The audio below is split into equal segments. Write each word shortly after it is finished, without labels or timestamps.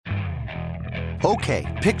Okay,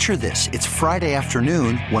 picture this. It's Friday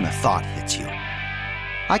afternoon when a thought hits you.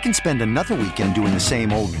 I can spend another weekend doing the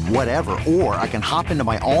same old whatever, or I can hop into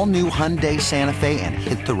my all-new Hyundai Santa Fe and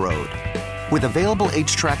hit the road. With available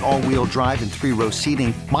H-Track all-wheel drive and 3-row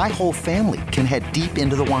seating, my whole family can head deep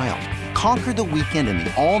into the wild. Conquer the weekend in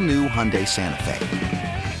the all-new Hyundai Santa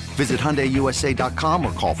Fe. Visit HyundaiUSA.com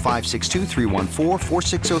or call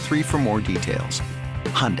 562-314-4603 for more details.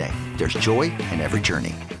 Hyundai, there's joy in every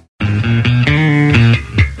journey.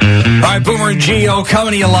 All right, Boomer and Gio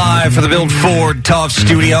coming to you live for the Build Ford Tough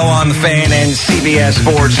Studio on the Fan and CBS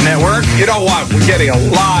Sports Network. You know what? We're getting a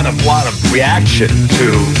lot of reaction to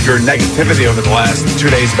your negativity over the last 2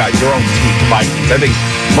 days about your own team, the Vikings. I think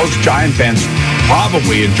most Giant fans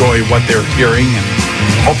probably enjoy what they're hearing, and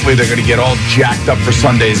hopefully they're going to get all jacked up for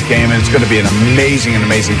Sunday's game, and it's going to be an amazing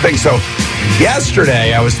thing. So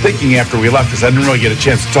yesterday, I was thinking after we left, because I didn't really get a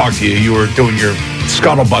chance to talk to you. You were doing your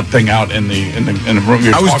scuttlebutt thing out in the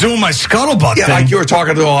room. I was doing my scuttlebutt thing. Yeah, like you were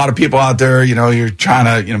talking to a lot of people out there. You know, you're trying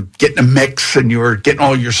to get in a mix, and you were getting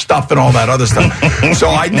all your stuff and all that other stuff. So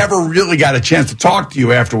I never really got a chance to talk to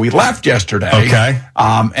you after we left yesterday. Okay.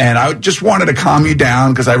 And I just wanted to calm you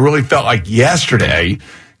down because I really felt like yesterday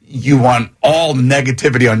you want all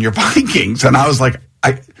negativity on your Vikings, and I was like,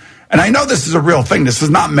 I know this is a real thing. This is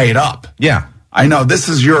not made up. Yeah, I know this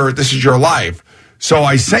is your life. So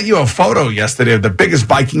I sent you a photo yesterday of the biggest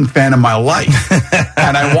Viking fan in my life,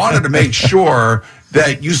 and I wanted to make sure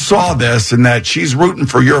that you saw this and that she's rooting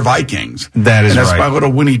for your Vikings. That is and that's right. my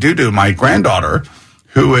little Winnie Doo-Doo, my granddaughter,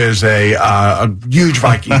 who is a huge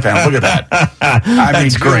Viking fan. Look at that. I mean,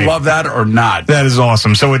 do you love that or not? That is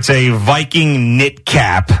awesome. So it's a Viking knit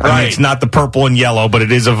cap. Right. I mean, it's not the purple and yellow, but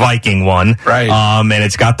it is a Viking one. Right. And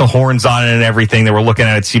it's got the horns on it and everything that we're looking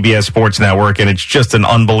at CBS Sports Network, and it's just an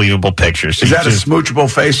unbelievable picture. So is that a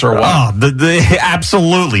smoochable face or what? Oh,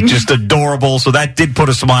 absolutely. Just adorable. So that did put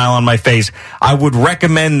a smile on my face. I would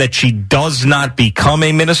recommend that she does not become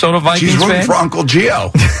a Minnesota Vikings fan. She's rooting for Uncle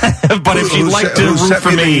Gio. But if she'd like to root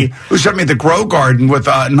for me, who sent me the Grow Garden with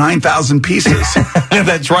 9,000 pieces.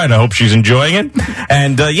 That's right. I hope she's enjoying it.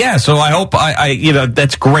 And so I hope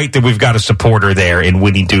that's great that we've got a supporter there in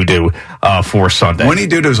Winnie Doo-Doo for Sunday. Winnie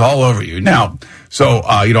Doo-Doo's all over you. Now, so,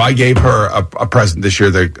 I gave her a present this year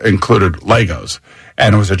that included Legos.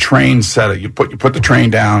 And it was a train set. You put the train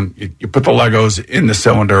down, you put the Legos in the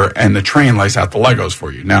cylinder, and the train lays out the Legos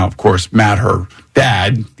for you. Now, of course, Matt, her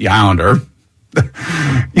dad, the Islander,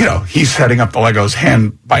 he's setting up the Legos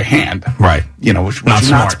hand by hand. Right. Which you're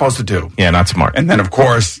not supposed to do. Yeah, not smart. And then, of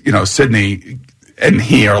course, Sydney and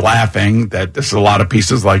he are laughing that this is a lot of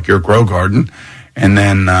pieces like your Grow Garden. And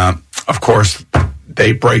then, of course,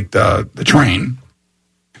 they break the train.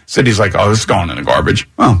 Sydney's like, oh, this is going in the garbage.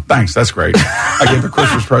 Oh, thanks. That's great. I gave a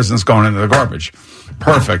Christmas present that's going into the garbage.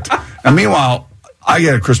 Perfect. And meanwhile, I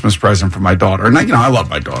get a Christmas present for my daughter. And, I love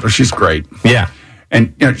my daughter. She's great. Yeah.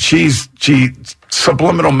 And she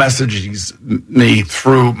subliminal messages me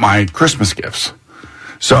through my Christmas gifts.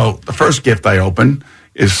 So the first gift I open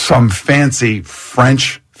is some fancy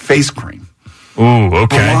French face cream. Ooh,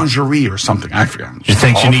 okay. Lingerie or something. I forget. She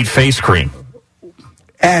thinks you need face cream.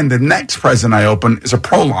 And the next present I open is a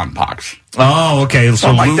Prolon box. Oh, okay.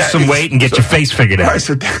 So lose some weight and get your face figured out. Right,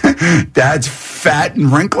 so Dad's fat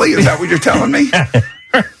and wrinkly? Is that what you're telling me?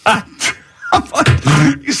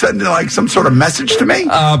 You sending some sort of message to me?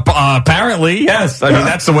 Apparently, yes. I mean,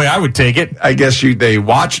 that's the way I would take it. I guess they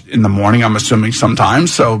watched in the morning, I'm assuming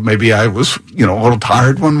sometimes. So maybe I was, a little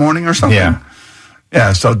tired one morning or something. Yeah.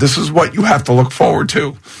 Yeah. So this is what you have to look forward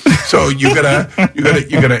to. So you're gonna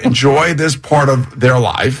enjoy this part of their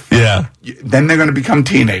life. Yeah. Then they're gonna become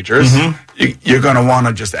teenagers. Mm-hmm. You're gonna want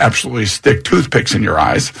to just absolutely stick toothpicks in your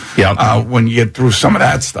eyes. Yeah. When you get through some of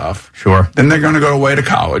that stuff. Sure. Then they're gonna go away to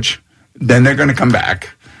college. Then they're going to come back,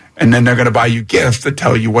 and then they're going to buy you gifts that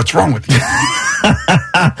tell you what's wrong with you.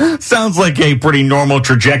 Sounds like a pretty normal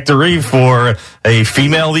trajectory for a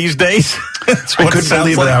female these days. I couldn't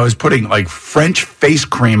believe that I was putting French face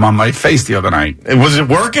cream on my face the other night. Was it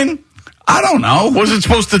working? I don't know. What was it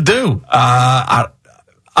supposed to do? I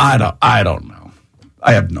don't know.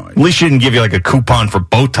 I have no idea. At least she didn't give you a coupon for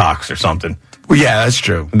Botox or something. Well, yeah, that's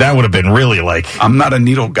true. That would have been really I'm not a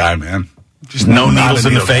needle guy, man. Just no needles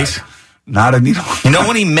in the face? Guy. Not a needle. You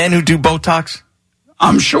know any men who do Botox?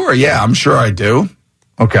 I'm sure, yeah. I'm sure I do.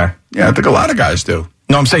 Okay. Yeah, I think a lot of guys do.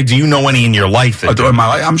 No, I'm saying, do you know any in your life? In my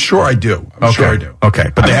life? I'm sure I do. I'm sure I do.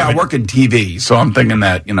 Okay. But I work in TV, so I'm thinking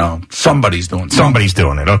that, somebody's doing something. Somebody's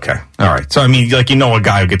doing it. Okay. All right. So, I mean, a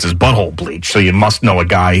guy who gets his butthole bleached, so you must know a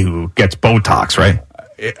guy who gets Botox, right?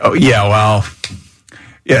 Yeah, well,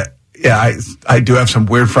 yeah, I do have some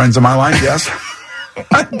weird friends in my life, yes.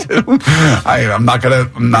 I do. I'm not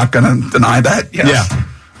gonna deny that. Yes. Yeah.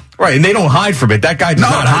 Right, and they don't hide from it. That guy does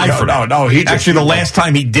not hide from it. No. Actually, the last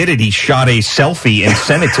time he did it, he shot a selfie and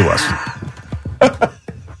sent it to us.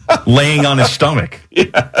 Laying on his stomach.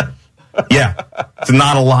 Yeah. It's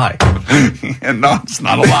not a lie. No, it's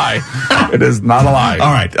not a lie. It is not a lie.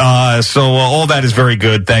 All right. So all that is very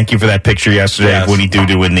good. Thank you for that picture yesterday of Winnie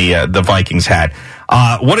Doo in the Vikings hat.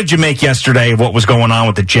 What did you make yesterday of what was going on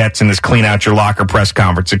with the Jets in this Clean Out Your Locker press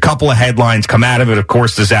conference? A couple of headlines come out of it. Of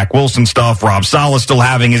course, the Zach Wilson stuff. Rob Saleh still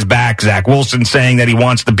having his back. Zach Wilson saying that he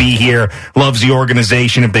wants to be here, loves the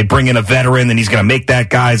organization. If they bring in a veteran, then he's going to make that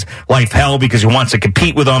guy's life hell because he wants to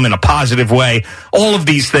compete with them in a positive way. All of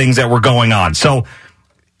these things that were going on. So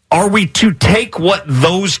are we to take what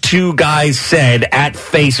those two guys said at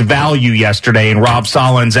face value yesterday in Rob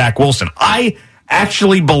Saleh and Zach Wilson? I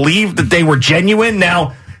actually believe that they were genuine.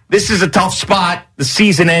 Now, this is a tough spot. The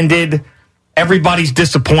season ended. Everybody's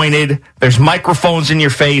disappointed. There's microphones in your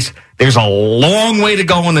face. There's a long way to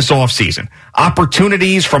go in this offseason.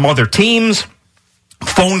 Opportunities from other teams,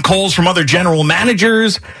 phone calls from other general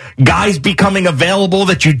managers, guys becoming available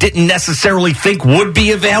that you didn't necessarily think would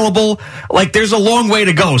be available. Like, there's a long way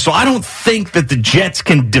to go. So I don't think that the Jets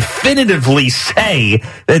can definitively say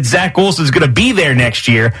that Zach Wilson's going to be there next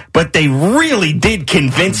year, but they really did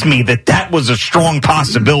convince me that that was a strong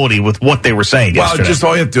possibility with what they were saying yesterday. Well, just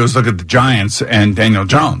all you have to do is look at the Giants and Daniel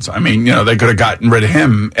Jones. I mean, they could have gotten rid of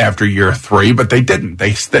him after year 3, but they didn't.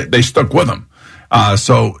 They stuck with him.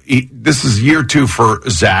 This is year 2 for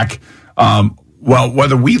Zach. Well,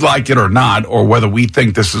 whether we like it or not, or whether we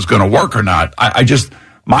think this is going to work or not,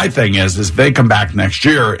 my thing is if they come back next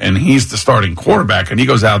year and he's the starting quarterback and he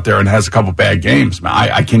goes out there and has a couple bad games, man,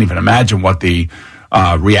 I can't even imagine what the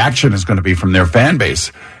reaction is going to be from their fan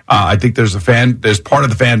base. I think there's part of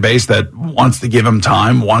the fan base that wants to give him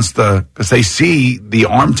time, because they see the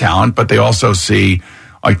arm talent, but they also see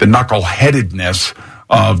like the knuckleheadedness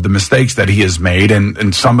of the mistakes that he has made,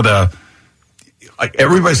 and some of the, like,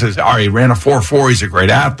 everybody says, all right, he ran a 4.4, he's a great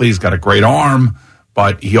athlete, he's got a great arm,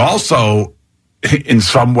 but he also, in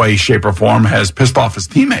some way, shape, or form, has pissed off his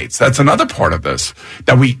teammates. That's another part of this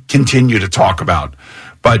that we continue to talk about.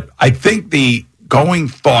 But I think the going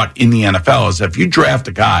thought in the NFL is if you draft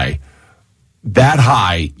a guy that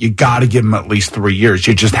high, you got to give him at least 3 years.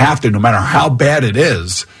 You just have to, no matter how bad it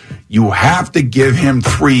is, you have to give him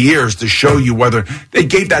 3 years to show you whether they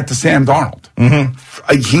gave that to Sam Darnold.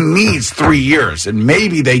 Mm-hmm. He needs 3 years, and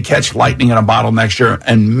maybe they catch lightning in a bottle next year,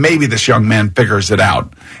 and maybe this young man figures it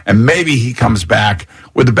out, and maybe he comes back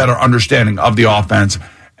with a better understanding of the offense.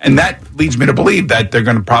 And that leads me to believe that they're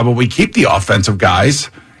going to probably keep the offensive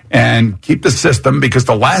guys and keep the system, because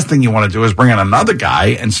the last thing you want to do is bring in another guy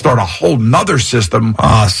and start a whole nother system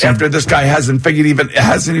after this guy hasn't even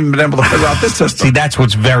been able to figure out this system. See, that's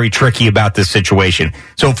what's very tricky about this situation.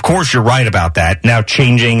 So, of course, you're right about that. Now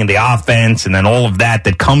changing the offense and then all of that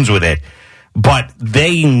comes with it. But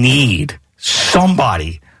they need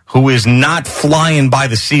somebody who is not flying by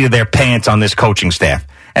the seat of their pants on this coaching staff.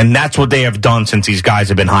 And that's what they have done since these guys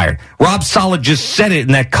have been hired. Rob Saleh just said it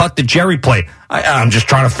in that cut that Jerry played. I'm just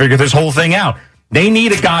trying to figure this whole thing out. They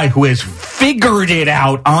need a guy who has figured it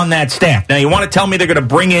out on that staff. Now, you want to tell me they're going to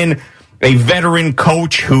bring in a veteran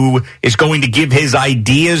coach who is going to give his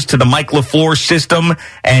ideas to the Mike LaFleur system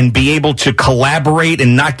and be able to collaborate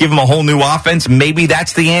and not give him a whole new offense? Maybe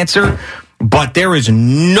that's the answer. But there is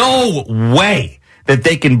no way that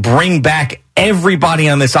they can bring back everybody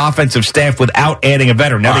on this offensive staff without adding a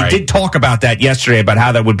veteran. Now, they did talk about that yesterday, about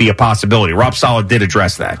how that would be a possibility. Rob Saleh did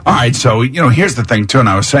address that. All right, so, here's the thing, too, and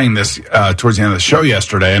I was saying this towards the end of the show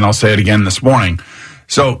yesterday, and I'll say it again this morning.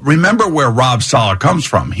 So remember where Rob Saleh comes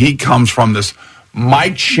from. He comes from this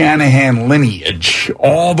Mike Shanahan lineage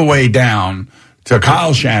all the way down to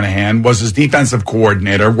Kyle Shanahan, was his defensive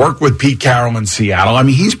coordinator, worked with Pete Carroll in Seattle. I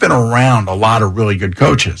mean, he's been around a lot of really good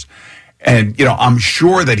coaches. And, I'm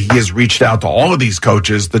sure that he has reached out to all of these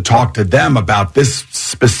coaches to talk to them about this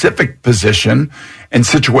specific position and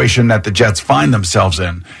situation that the Jets find themselves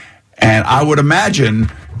in. And I would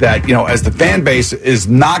imagine that, as the fan base is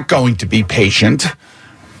not going to be patient,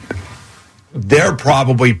 they're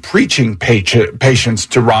probably preaching patience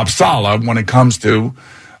to Rob Saleh when it comes to,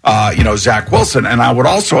 Zach Wilson. And I would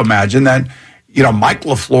also imagine that, Mike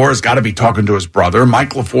LaFleur has got to be talking to his brother.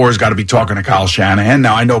 Mike LaFleur has got to be talking to Kyle Shanahan.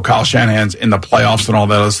 Now, I know Kyle Shanahan's in the playoffs and all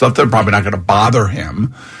that other stuff. They're probably not going to bother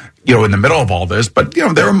him, in the middle of all this. But,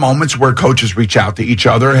 there are moments where coaches reach out to each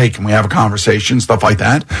other. Hey, can we have a conversation? Stuff like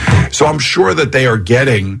that. So I'm sure that they are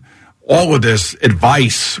getting all of this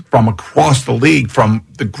advice from across the league, from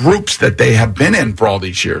the groups that they have been in for all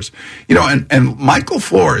these years. And Mike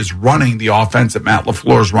LaFleur is running the offense that Matt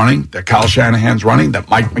LaFleur is running, that Kyle Shanahan's running, that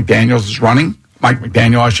Mike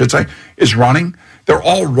McDaniel, I should say, is running. They're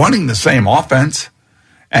all running the same offense.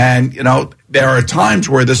 And, there are times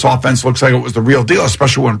where this offense looks like it was the real deal,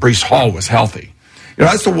 especially when Breece Hall was healthy.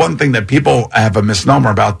 That's the one thing that people have a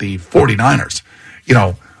misnomer about the 49ers.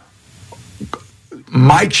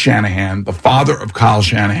 Mike Shanahan, the father of Kyle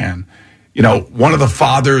Shanahan, one of the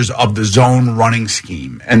fathers of the zone running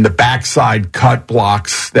scheme and the backside cut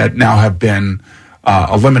blocks that now have been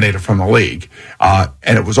eliminated from the league.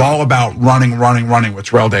 And it was all about running with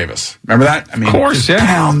Terrell Davis. Remember that? I mean, of course, just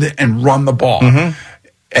pound it and run the ball. Mm-hmm.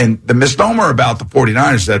 And the misnomer about the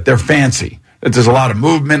 49ers is that they're fancy, that there's a lot of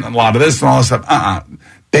movement and a lot of this and all this stuff.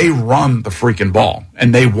 They run the freaking ball,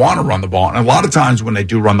 and they want to run the ball. And a lot of times when they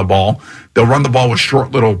do run the ball, they'll run the ball with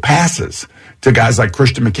short little passes to guys like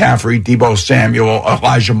Christian McCaffrey, Deebo Samuel,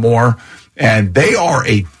 Elijah Moore. And they are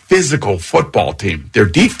a physical football team. Their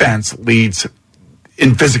defense leads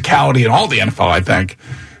in physicality in all the NFL, I think.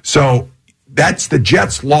 So the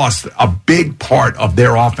Jets lost a big part of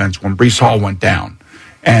their offense when Breece Hall went down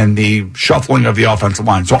and the shuffling of the offensive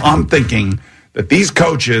line. So I'm thinking that these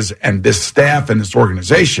coaches and this staff and this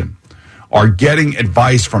organization are getting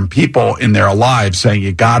advice from people in their lives saying,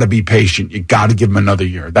 you got to be patient. You got to give them another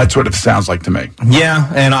year. That's what it sounds like to me.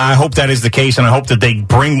 Yeah, and I hope that is the case, and I hope that they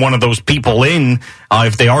bring one of those people in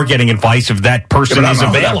if they are getting advice, if that person is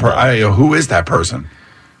available. Who is that person?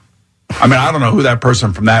 I mean, I don't know who that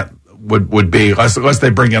person from that would be, unless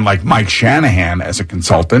they bring in like Mike Shanahan as a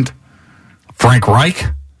consultant. Frank Reich?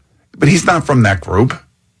 But he's not from that group.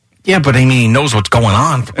 Yeah, but I mean, he knows what's going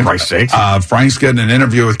on, for Christ's sake. Frank's getting an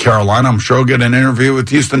interview with Carolina. I'm sure he'll get an interview with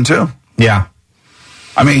Houston, too. Yeah.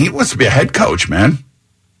 I mean, he wants to be a head coach, man.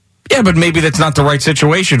 Yeah, but maybe that's not the right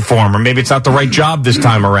situation for him, or maybe it's not the right job this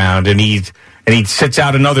time around, and he sits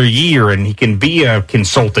out another year, and he can be a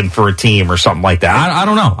consultant for a team or something like that. I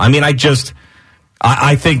don't know. I mean, I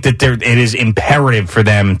think that it is imperative for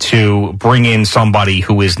them to bring in somebody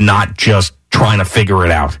who is not just trying to figure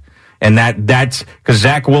it out. And that's because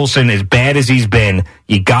Zach Wilson, as bad as he's been,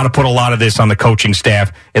 you got to put a lot of this on the coaching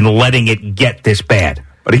staff and letting it get this bad.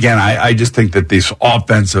 But again, I just think that the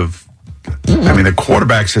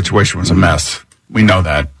quarterback situation was a mess. We know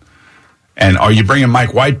that. And are you bringing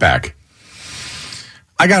Mike White back?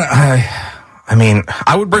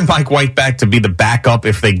 I would bring Mike White back to be the backup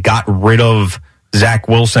if they got rid of Zach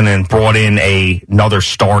Wilson and brought in another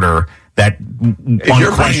starter that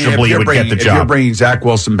unquestionably would get the job. If you're bringing Zach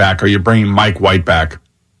Wilson back, are you bringing Mike White back?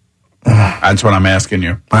 That's what I'm asking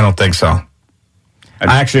you. I don't think so.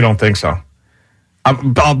 I actually don't think so.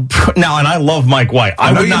 Now, and I love Mike White.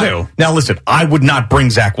 I would not. Now, listen, I would not bring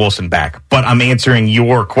Zach Wilson back, but I'm answering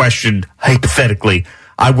your question hypothetically.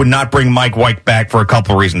 I would not bring Mike White back for a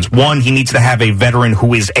couple of reasons. One, he needs to have a veteran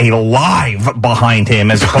who is alive behind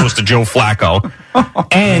him as opposed to Joe Flacco.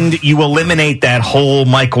 And you eliminate that whole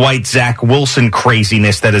Mike White, Zach Wilson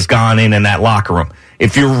craziness that has gone in that locker room.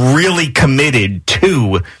 If you're really committed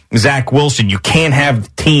to Zach Wilson, you can't have the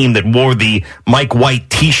team that wore the Mike White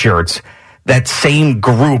T-shirts, that same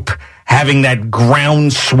group having that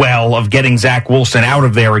groundswell of getting Zach Wilson out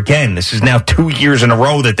of there again. This is now 2 years in a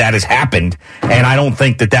row that has happened, and I don't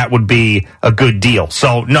think that would be a good deal.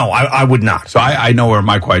 So, no, I would not. So I know where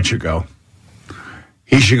Mike White should go.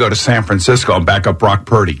 He should go to San Francisco and back up Brock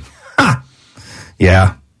Purdy. Huh.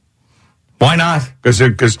 Yeah. Why not?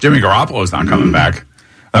 Because Jimmy Garoppolo is not coming back.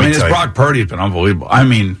 Brock Purdy has been unbelievable. I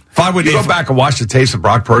mean, you go back and watch the tapes of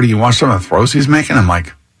Brock Purdy, you watch some of the throws he's making, I'm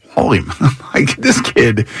like, holy, this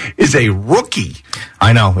kid is a rookie.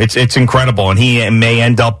 I know. It's incredible, and he may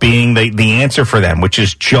end up being the answer for them, which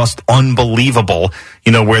is just unbelievable,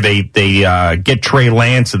 where they get Trey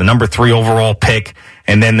Lance, the number 3 overall pick,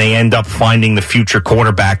 and then they end up finding the future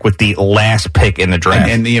quarterback with the last pick in the draft.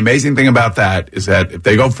 And the amazing thing about that is that if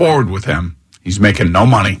they go forward with him, he's making no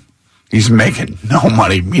money. He's making no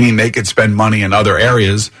money, meaning they could spend money in other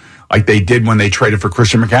areas like they did when they traded for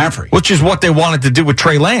Christian McCaffrey. Which is what they wanted to do with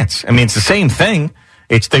Trey Lance. I mean, it's the same thing.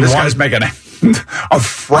 This guy's making a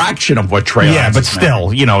fraction of what Trey Lance is. Yeah, but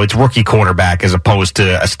still, it's rookie quarterback as opposed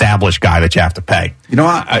to established guy that you have to pay. You know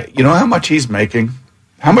how much he's making?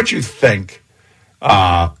 How much you think?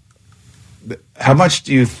 How much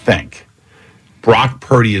do you think Brock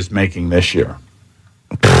Purdy is making this year?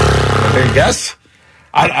 Take a guess?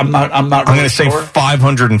 I'm not. I'm going to say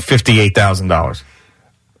 $558,000.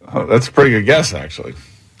 Oh, that's a pretty good guess, actually.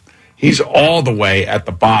 He's all the way at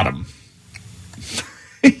the bottom.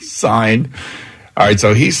 He signed a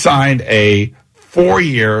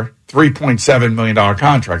 4-year, $3.7 million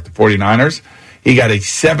contract, the 49ers. He got a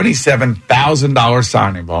 $77,000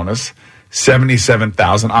 signing bonus,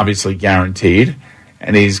 $77,000 obviously guaranteed,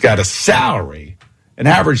 and he's got a salary, an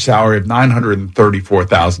average salary of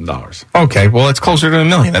 $934,000. Okay, well, it's closer to $1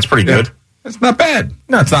 million. That's pretty good. It's not bad.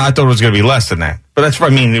 No, it's not. I thought it was going to be less than that. But that's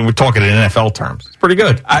what I mean. We're talking in NFL terms. It's pretty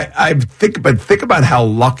good. Think about how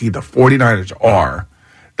lucky the 49ers are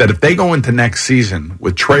that if they go into next season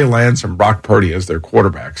with Trey Lance and Brock Purdy as their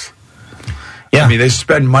quarterbacks. Yeah. I mean, they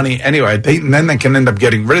spend money anyway. And then they can end up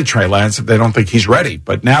getting rid of Trey Lance if they don't think he's ready.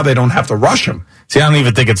 But now they don't have to rush him. See, I don't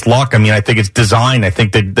even think it's luck. I mean, I think it's design. I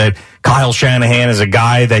think that Kyle Shanahan is a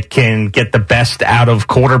guy that can get the best out of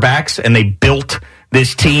quarterbacks, and they built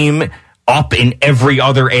this team up in every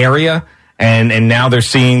other area, and now they're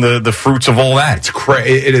seeing the fruits of all that.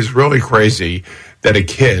 It is really crazy that a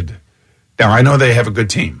kid. Now, I know they have a good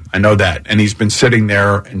team. I know that. And he's been sitting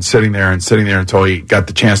there until he got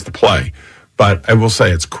the chance to play. But I will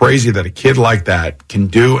say it's crazy that a kid like that can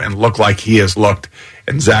do and look like he has looked,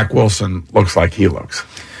 and Zach Wilson looks like he looks.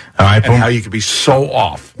 All right, and how you could be so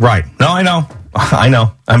off. Right. No, I know. I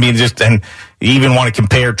mean, and you even want to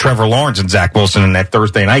compare Trevor Lawrence and Zach Wilson in that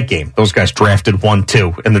Thursday night game. Those guys drafted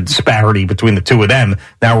 1-2, and the disparity between the two of them.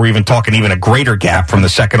 Now we're even talking even a greater gap from the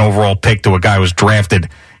second overall pick to a guy who was drafted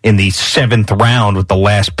in the 7th round with the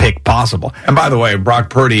last pick possible. And by the way, Brock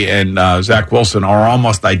Purdy and Zach Wilson are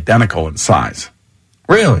almost identical in size.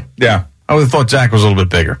 Really? Yeah. I would have thought Zach was a little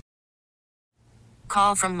bit bigger.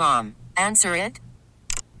 Call from mom. Answer it.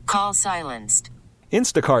 Call silenced.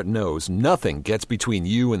 Instacart knows nothing gets between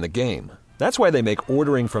you and the game. That's why they make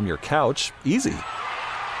ordering from your couch easy.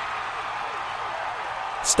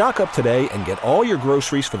 Stock up today and get all your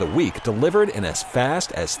groceries for the week delivered in as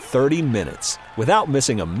fast as 30 minutes without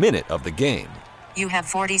missing a minute of the game. You have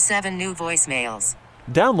 47 new voicemails.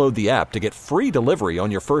 Download the app to get free delivery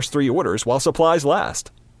on your first 3 orders while supplies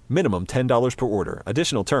last. Minimum $10 per order.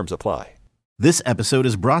 Additional terms apply. This episode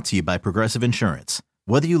is brought to you by Progressive Insurance.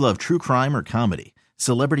 Whether you love true crime or comedy,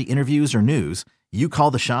 celebrity interviews or news, you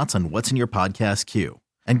call the shots on what's in your podcast queue.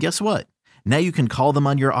 And guess what? Now you can call them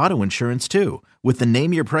on your auto insurance too with the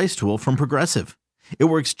Name Your Price tool from Progressive. It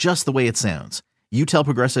works just the way it sounds. You tell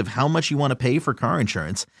Progressive how much you want to pay for car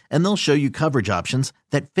insurance, and they'll show you coverage options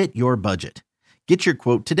that fit your budget. Get your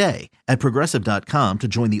quote today at Progressive.com to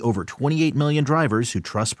join the over 28 million drivers who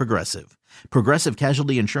trust Progressive. Progressive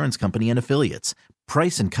Casualty Insurance Company and Affiliates.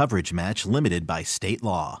 Price and coverage match limited by state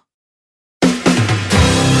law.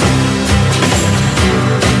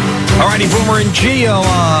 All righty, Boomer and Gio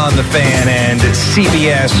on the Fan and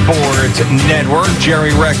CBS Sports Network. Jerry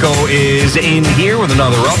Recco is in here with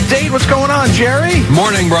another update. What's going on, Jerry?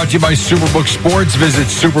 Morning, brought to you by Superbook Sports. Visit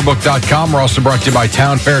superbook.com. We're also brought to you by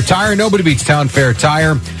Town Fair Tire. Nobody beats Town Fair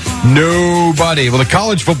Tire. Nobody. Well, the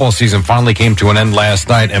college football season finally came to an end last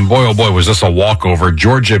night, and boy, oh boy, was this a walkover.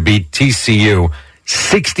 Georgia beat TCU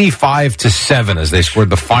 65-7 as they scored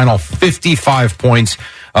the final 55 points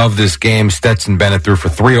of this game. Stetson Bennett threw for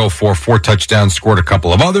 304, 4 touchdowns, scored a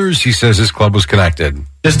couple of others. He says his club was connected.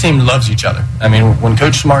 This team loves each other. I mean, when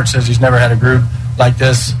Coach Smart says he's never had a group like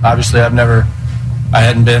this, obviously I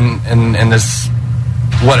hadn't been in this,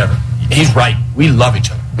 whatever. He's right. We love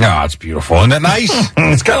each other. Oh, it's beautiful. Isn't that nice?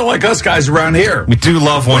 It's kind of like us guys around here. We do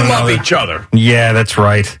love one another. We love each other. Yeah, that's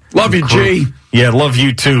right. Love you, G. Yeah, love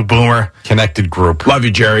you too, Boomer. Connected group. Love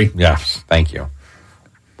you, Jerry. Yes, thank you.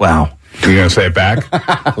 Wow. You going to say it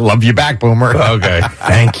back? Love you back, Boomer. Okay.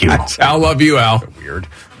 Thank you. Al, love you, Al. Weird.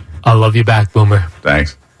 I love you back, Boomer.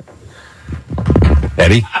 Thanks.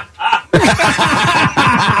 Eddie?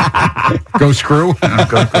 Go screw.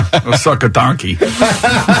 Go suck a donkey.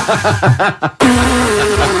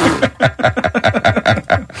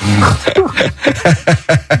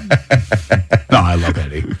 No, I love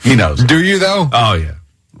Eddie. He knows. Do you, though? Oh, yeah.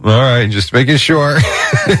 All right, just making sure.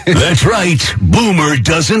 That's right. Boomer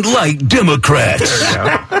doesn't like Democrats.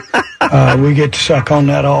 We get to suck on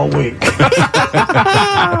that all week.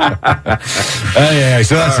 Yeah,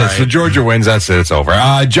 so that's it. So Georgia wins. That's it. It's over.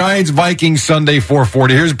 Giants, Vikings, Sunday, 4:40.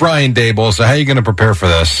 Here's Brian Daboll. So how are you going to prepare for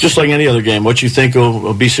this? Just like any other game. What you think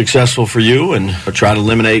will be successful for you, and try to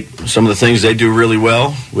eliminate some of the things they do really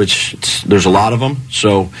well, which there's a lot of them.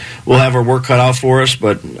 So we'll have our work cut out for us,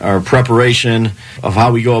 but our preparation of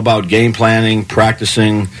how we go about game planning,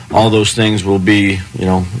 practicing, all those things will be,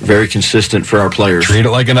 very consistent for our players. Treat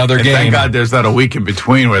it like another game. Thank God there's not a week in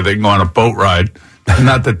between where they can go on a boat ride.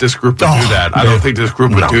 Not that this group would do that. I don't think this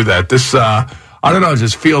group would do that. This, I don't know, it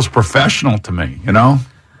just feels professional to me,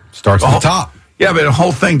 Starts at the top. Yeah, but the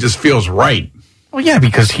whole thing just feels right. Well, yeah,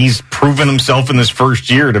 because he's proven himself in this first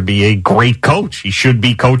year to be a great coach. He should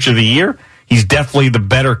be coach of the year. He's definitely the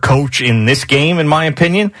better coach in this game, in my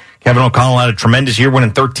opinion. Kevin O'Connell had a tremendous year,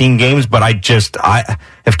 winning 13 games, but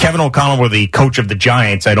if Kevin O'Connell were the coach of the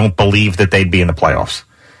Giants, I don't believe that they'd be in the playoffs.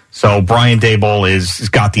 So Brian Daboll has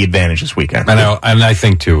got the advantage this weekend. I know, and I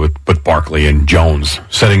think, too, with Barkley and Jones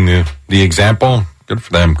setting the example, good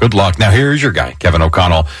for them. Good luck. Now, here's your guy, Kevin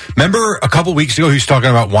O'Connell. Remember a couple weeks ago he was talking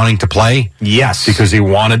about wanting to play? Yes. Because he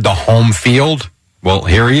wanted the home field? Well,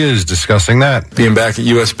 here he is discussing that. Being back at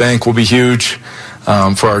U.S. Bank will be huge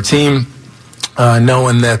for our team.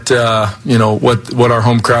 Knowing that, what our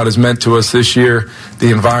home crowd has meant to us this year,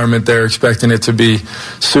 the environment they're expecting it to be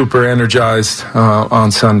super energized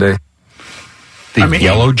on Sunday.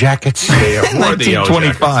 Yellow Jackets? Yeah,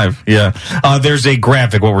 1925. Yeah. There's a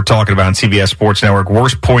graphic, what we're talking about on CBS Sports Network.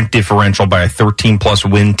 Worst point differential by a 13-plus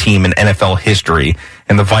win team in NFL history.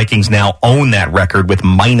 And the Vikings now own that record with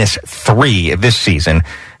 -3 this season.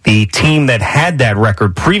 The team that had that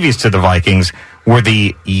record previous to the Vikings were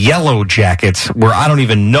the Yellow Jackets, where I don't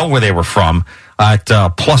even know where they were from, at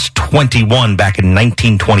 +21 back in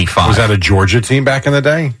 1925. Was that a Georgia team back in the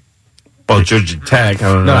day? Well, Georgia Tech.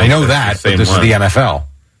 I don't know. No, I know that, but this is the NFL.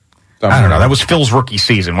 I don't know. That was Phil's rookie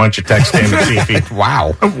season. Why don't you text him and see if he...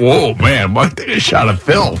 Wow. Whoa, man. What a shot of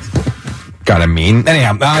Phil. Gotta mean.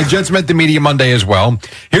 Anyhow, Jets met the media Monday as well.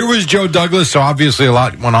 Here was Joe Douglas. So obviously a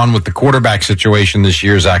lot went on with the quarterback situation this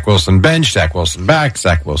year. Zach Wilson benched, Zach Wilson back,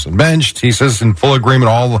 Zach Wilson benched. He says in full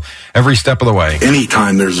agreement every step of the way.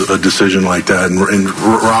 Anytime there's a decision like that, and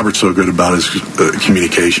Robert's so good about his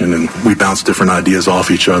communication, and we bounce different ideas off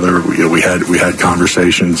each other. We had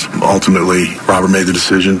conversations. Ultimately, Robert made the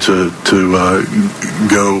decision to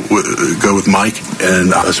go with Mike,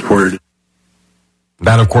 and I supported it.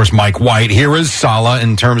 That, of course, Mike White. Here is Saleh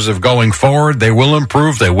in terms of going forward. They will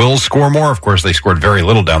improve. They will score more. Of course, they scored very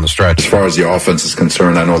little down the stretch. As far as the offense is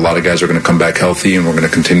concerned, I know a lot of guys are going to come back healthy, and we're going to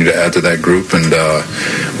continue to add to that group, and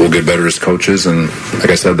we'll get better as coaches. And like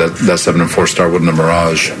I said, that 7-4 start wasn't a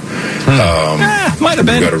mirage. Might have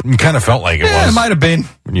been. It kind of felt like it was. It might have been.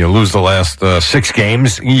 When you lose the last 6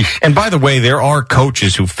 games. Eesh. And by the way, there are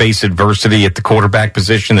coaches who face adversity at the quarterback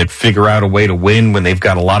position that figure out a way to win when they've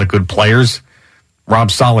got a lot of good players.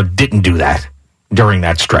 Rob Saleh didn't do that during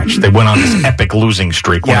that stretch. They went on this epic losing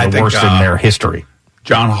streak, one of the worst in their history.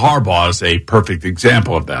 John Harbaugh is a perfect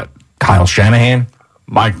example of that. Kyle Shanahan,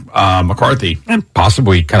 Mike McCarthy. And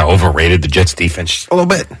possibly kind of overrated the Jets defense a little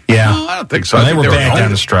bit. Yeah. No, I don't think so. They were bad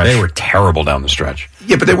down the stretch. They were terrible down the stretch.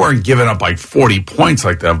 Yeah, but they weren't giving up like 40 points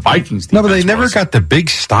like the Vikings defense. No, but they never got the big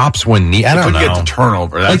stops when I don't know. They couldn't get the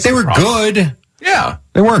turnover. Like they were good. Yeah.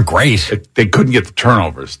 They weren't great. They couldn't get the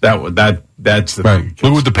turnovers. That's the right.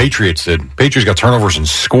 Look what the Patriots did. Patriots got turnovers and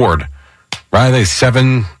scored. Right? They had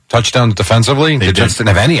 7 touchdowns defensively. The Jets didn't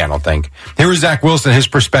have any, I don't think. Here is Zach Wilson, his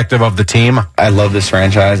perspective of the team. I love this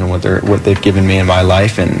franchise and what they've given me in my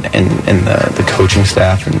life and the coaching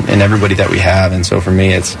staff and everybody that we have. And so for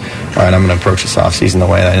me, it's, all right, I'm going to approach this offseason the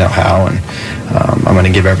way that I know how. And I'm going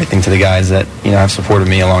to give everything to the guys that, have supported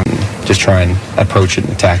me along and just try and approach it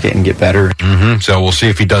and attack it and get better. Mm-hmm. So we'll see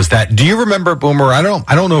if he does that. Do you remember, Boomer? I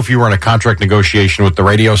don't know if you were in a contract negotiation with the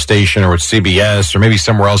radio station or with CBS or maybe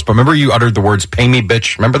somewhere else, but remember you uttered the words, "Pay me,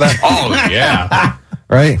 bitch." Remember that? Oh, yeah.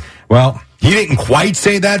 Right? Well, he didn't quite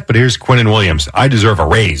say that, but here's Quinnen Williams. I deserve a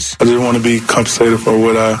raise. I just want to be compensated for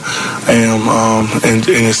what I am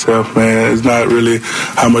in itself, man. It's not really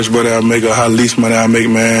how much money I make or how least money I make,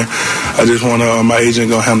 man. I just want my agent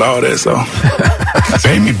going to handle all that, so.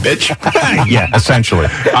 Pay me, bitch. Yeah, essentially.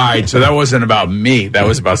 All right, so that wasn't about me. That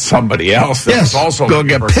was about somebody else. That was also go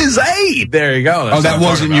get Pizzade. There you go. That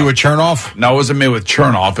wasn't you with Chernoff? No, it wasn't me with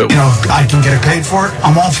Chernoff. I can get paid for it.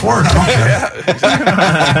 I'm all for it. I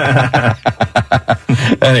don't care.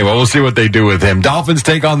 Anyway, we'll see what they do with him. Dolphins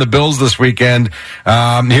take on the Bills this weekend.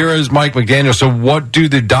 Here is Mike McDaniel. So what do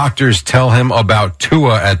the doctors tell him about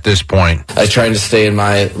Tua at this point? I try to stay in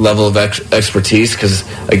my level of expertise because,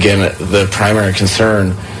 again, the primary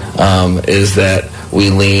concern is that we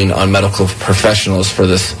lean on medical professionals for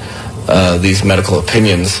these medical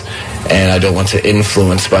opinions, and I don't want to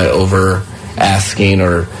influence by over asking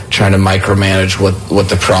or trying to micromanage what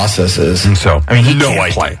the process is. And so, I mean, he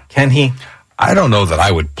can't play. Can he? I don't know that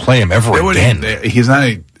I would play him ever again. He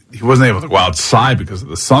wasn't able to go outside because of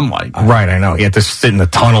the sunlight. Right, I know. He had to sit in the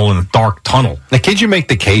tunnel, in the dark tunnel. Now, can't you make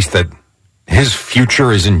the case that his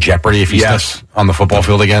future is in jeopardy if he steps on the football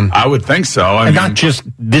field again? I would think so. And not just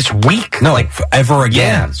this week. No, like forever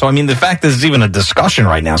again. Yeah. So, I mean, the fact that there's even a discussion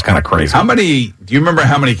right now is kind of crazy. Do you remember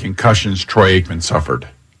how many concussions Troy Aikman suffered?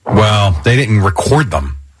 Well, they didn't record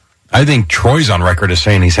them. I think Troy's on record as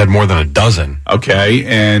saying he's had more than a dozen. Okay,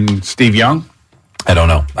 and Steve Young? I don't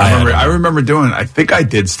know. I remember doing, I think I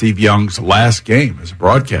did Steve Young's last game as a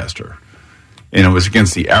broadcaster, and it was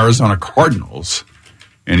against the Arizona Cardinals,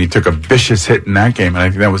 and he took a vicious hit in that game, and I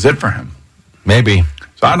think that was it for him. Maybe.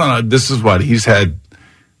 So I don't know. This is what he's had.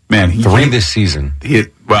 Man, 3 this season.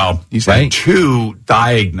 He's had 2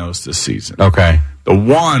 diagnosed this season. Okay. The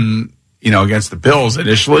one, against the Bills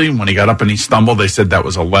initially, when he got up and he stumbled, they said that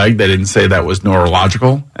was a leg. They didn't say that was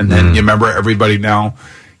neurological. And then you remember everybody now,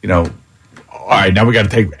 all right, now we got to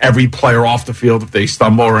take every player off the field if they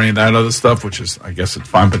stumble or any of that other stuff, which is, I guess it's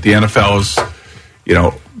fine. But the NFL is,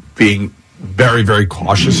 being very, very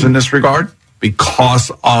cautious in this regard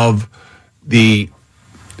because of the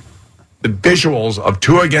visuals of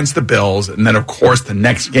Tua against the Bills. And then, of course, the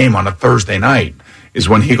next game on a Thursday night is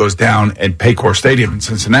when he goes down at Paycor Stadium in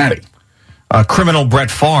Cincinnati. Criminal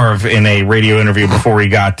Brett Favre, in a radio interview before he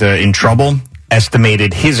got in trouble,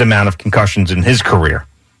 estimated his amount of concussions in his career.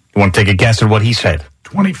 You want to take a guess at what he said?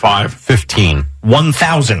 25. 15.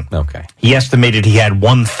 1,000. Okay. He estimated he had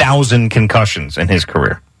 1,000 concussions in his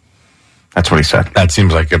career. That's what he said. That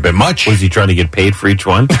seems like a bit much. Was he trying to get paid for each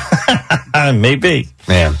one? Maybe.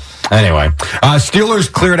 Man. Anyway,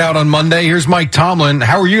 Steelers cleared out on Monday. Here's Mike Tomlin.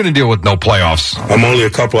 How are you going to deal with no playoffs? I'm only a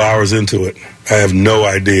couple hours into it. I have no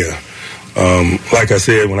idea. Like I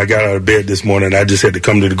said, when I got out of bed this morning, I just had to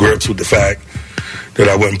come to the grips with the fact that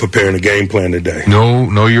I wasn't preparing a game plan today.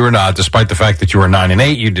 No, you were not. Despite the fact that you were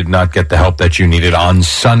 9-8, you did not get the help that you needed on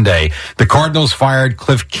Sunday. The Cardinals fired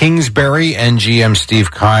Cliff Kingsbury, and GM Steve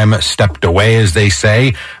Keim stepped away, as they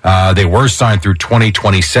say. They were signed through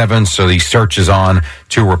 2027, so the search is on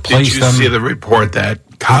to replace them. Did you see the report that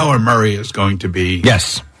Kyler Murray is going to be...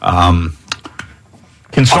 Yes.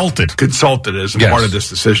 Consulted as part of this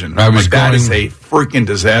decision. That is a freaking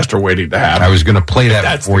disaster waiting to happen. I was going to play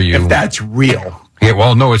that for you. If that's real. Yeah,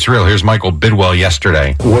 well, no, it's real. Here's Michael Bidwell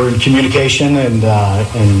yesterday. We're in communication, and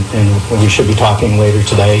we should be talking later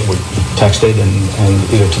today. We texted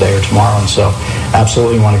and either today or tomorrow, and so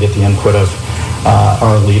absolutely want to get the input of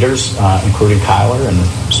our leaders, including Kyler, and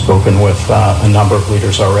spoken with a number of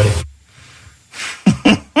leaders already.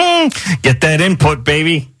 Get that input,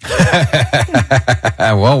 baby.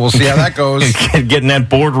 Well, we'll see how that goes. Get in that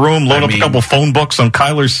boardroom, load up a couple phone books on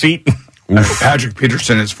Kyler's seat. Patrick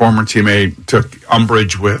Peterson, his former teammate, took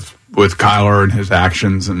umbrage with Kyler and his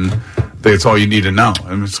actions, and that's all you need to know.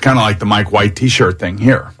 And it's kind of like the Mike White T-shirt thing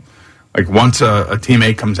here. Like once a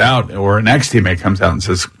teammate comes out or an ex-teammate comes out and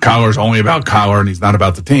says Kyler's only about Kyler and he's not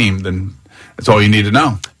about the team, then that's all you need to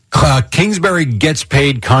know. Kingsbury gets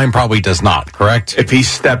paid. Keim probably does not, correct? If he's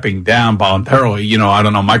stepping down voluntarily, I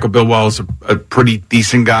don't know. Michael Bidwell's a pretty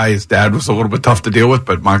decent guy. His dad was a little bit tough to deal with,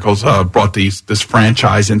 but Michael's brought this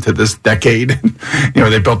franchise into this decade.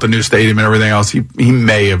 They built a new stadium and everything else. He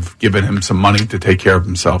may have given him some money to take care of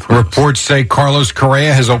himself. Reports say Carlos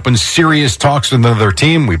Correa has opened serious talks with another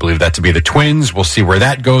team. We believe that to be the Twins. We'll see where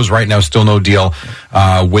that goes. Right now, still no deal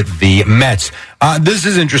with the Mets. This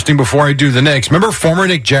is interesting before I do the Knicks. Remember former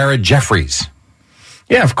Nick Jared Jeffries?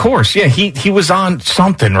 Yeah, of course. Yeah, he was on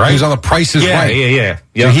something, right? He was on The Price is Right. Yeah.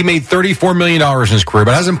 So he made $34 million in his career,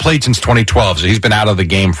 but hasn't played since 2012, so he's been out of the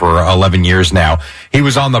game for 11 years now. He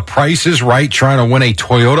was on The Price is Right trying to win a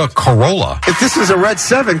Toyota Corolla. If this is a red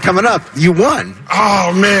 7 coming up, you won.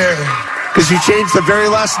 Oh, man. Because you changed the very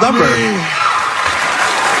last number.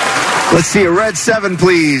 Let's see a red 7,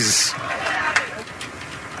 please.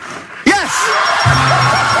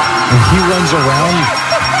 And he runs around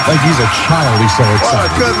like he's a child. He's so excited. What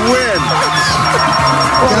a good win.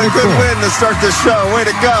 What a good win to start the show. Way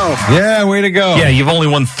to go. Yeah, way to go. Yeah, you've only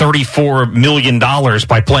won $34 million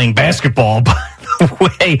by playing basketball, by the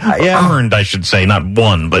way. Earned, I should say, not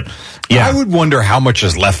won, but yeah. I would wonder how much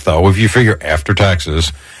is left, though, if you figure after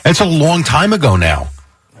taxes. It's a long time ago now.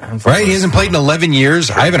 Right? He hasn't played in 11 years.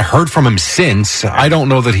 I haven't heard from him since. I don't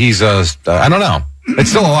know that he's I don't know.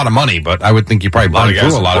 It's still a lot of money, but I would think you probably burned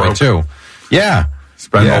through a lot of it, too. Yeah.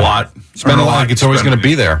 Spend a lot. Spend a lot. Like it's always going to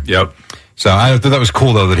be there. Yep. So I thought that was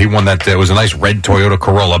cool, though, that he won that. It was a nice red Toyota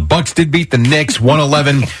Corolla. Bucks did beat the Knicks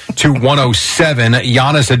 111-107.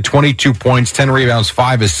 Giannis had 22 points, 10 rebounds,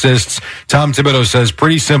 5 assists. Tom Thibodeau says,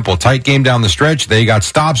 pretty simple. Tight game down the stretch. They got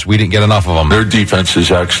stops. We didn't get enough of them. Their defense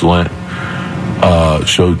is excellent.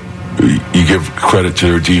 So you give credit to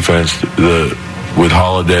their defense with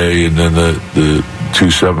Holiday and then the 2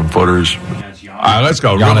 7-footers. All right, let's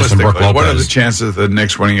go. Giannis and Brook Lopez. What are the chances of the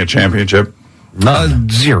Knicks winning a championship?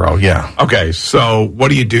 Zero, yeah. Okay, so what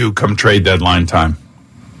do you do come trade deadline time?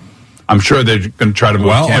 I'm sure they're going to try to move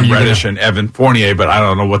Cam Reddish and Evan Fournier, but I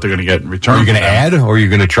don't know what they're going to get in return. Are you going to add, or are you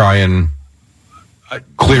going to try and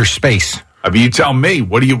clear space? I mean, you tell me.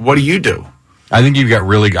 What do you do? I think you've got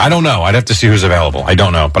really. I don't know. I'd have to see who's available. I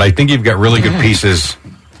don't know, but I think you've got really good pieces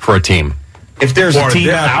for a team. If there's a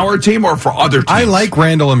team, our team, or for other teams, I like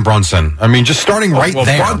Randall and Brunson. I mean, just starting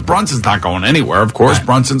there. Brunson's not going anywhere. Of course,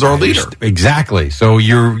 Brunson's our leader. Exactly. So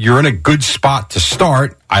you're in a good spot to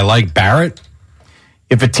start. I like Barrett.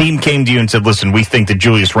 If a team came to you and said, "Listen, we think that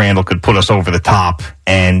Julius Randle could put us over the top,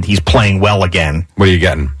 and he's playing well again," what are you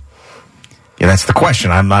getting? Yeah, that's the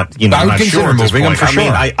question. I'm not, I'm not sure at this point. I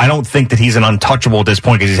mean, I don't think that he's an untouchable at this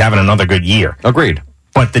point because he's having another good year. Agreed.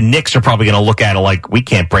 But the Knicks are probably going to look at it like, we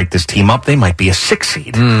can't break this team up. They might be a 6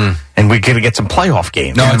 seed. And we're going to get some playoff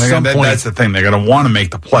games. No, that's the thing. They're going to want to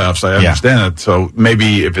make the playoffs. I understand it. So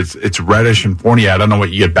maybe if it's Reddish and Fournier, I don't know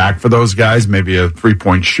what you get back for those guys. Maybe a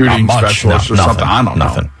 3-point shooting specialist or something. I don't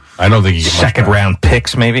know. I don't think you get second round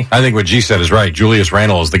picks, maybe. I think what G said is right. Julius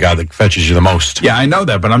Randle is the guy that fetches you the most. Yeah, I know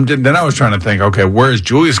that, but then I was trying to think, okay, where is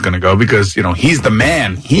Julius going to go? Because he's the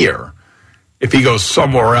man here. If he goes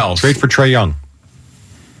somewhere else, trade for Trae Young.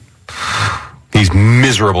 He's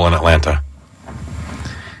miserable in Atlanta.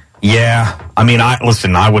 Yeah, I mean,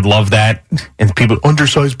 I would love that. And people,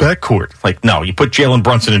 undersized backcourt. Like, no, you put Jalen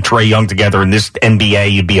Brunson and Trae Young together in this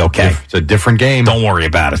NBA, you'd be okay. It's a different game. Don't worry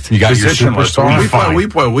about it. You got your superstar.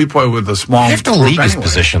 We play with a small. Half the league is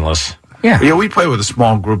positionless. Yeah, we play with a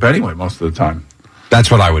small group anyway most of the time.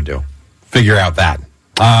 That's what I would do. Figure out that.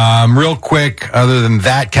 Real quick, other than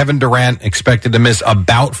that, Kevin Durant expected to miss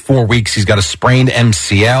about 4 weeks. He's got a sprained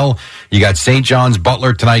MCL. You got St. John's,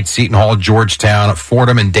 Butler tonight, Seton Hall, Georgetown,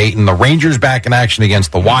 Fordham, and Dayton. The Rangers back in action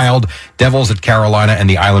against the Wild, Devils at Carolina, and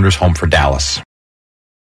the Islanders home for Dallas.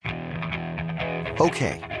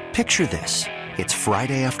 Okay, picture this. It's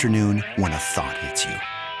Friday afternoon when a thought hits you.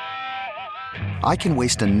 I can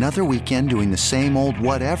waste another weekend doing the same old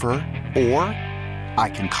whatever, or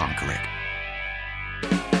I can conquer it.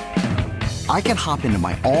 I can hop into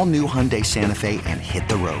my all-new Hyundai Santa Fe and hit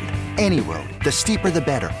the road. Any road. The steeper, the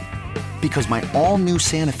better. Because my all-new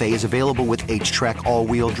Santa Fe is available with H-Track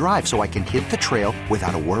all-wheel drive, so I can hit the trail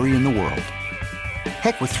without a worry in the world.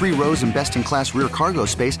 Heck, with 3 rows and best-in-class rear cargo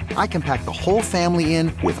space, I can pack the whole family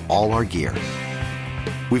in with all our gear.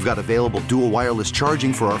 We've got available dual wireless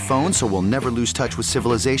charging for our phones, so we'll never lose touch with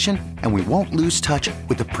civilization, and we won't lose touch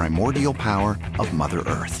with the primordial power of Mother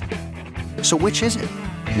Earth. So which is it?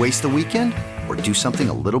 Waste the weekend or do something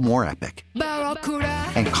a little more epic?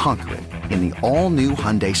 And conquer it in the all-new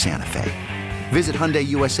Hyundai Santa Fe. Visit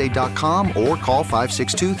HyundaiUSA.com or call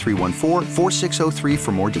 562-314-4603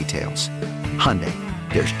 for more details. Hyundai,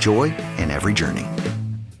 there's joy in every journey.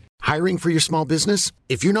 Hiring for your small business?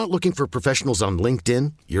 If you're not looking for professionals on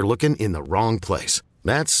LinkedIn, you're looking in the wrong place.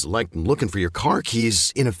 That's like looking for your car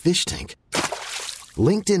keys in a fish tank.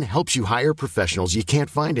 LinkedIn helps you hire professionals you can't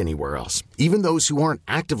find anywhere else, even those who aren't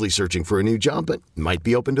actively searching for a new job but might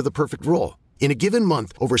be open to the perfect role. In a given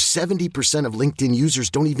month, over 70% of LinkedIn users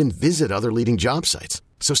don't even visit other leading job sites.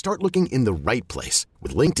 So start looking in the right place.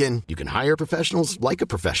 With LinkedIn, you can hire professionals like a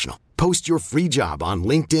professional. Post your free job on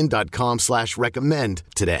linkedin.com/recommend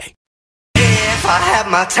today. If I had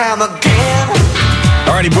my time again.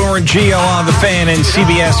 All righty, Boomer and Gio on the Fan and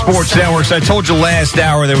CBS Sports Networks. I told you last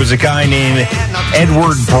hour there was a guy named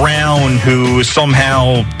Edward Brown who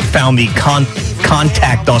somehow found the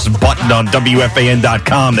contact us button on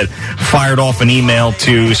WFAN.com that fired off an email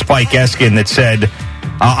to Spike Eskin that said,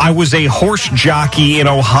 I was a horse jockey in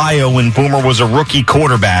Ohio when Boomer was a rookie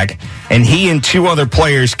quarterback, and he and 2 other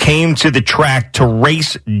players came to the track to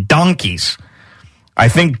race donkeys. I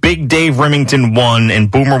think Big Dave Remington won, and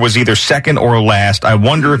Boomer was either second or last. I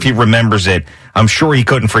wonder if he remembers it. I'm sure he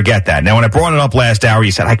couldn't forget that. Now, when I brought it up last hour, he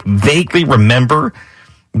said, I vaguely remember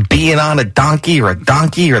being on a donkey or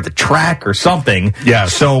the track or something. Yeah.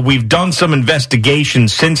 So we've done some investigation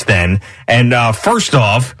since then. And first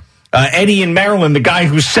off, Eddie in Maryland, the guy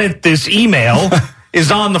who sent this email,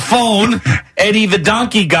 is on the phone. Eddie, the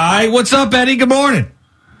donkey guy. What's up, Eddie? Good morning.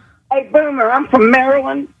 Hey, Boomer, I'm from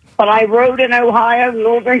Maryland. But I rode in Ohio,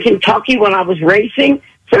 Northern Kentucky when I was racing,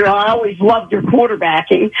 so I always loved your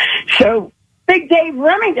quarterbacking. So Big Dave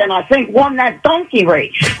Remington, I think, won that donkey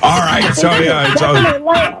race. All right, so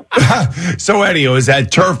Eddie, it was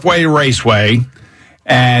at Turfway Raceway,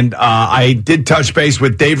 and I did touch base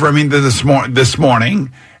with Dave Remington this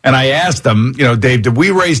morning, and I asked him, Dave, did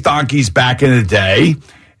we race donkeys back in the day?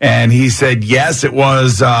 And he said, yes, it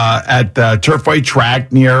was at the Turfway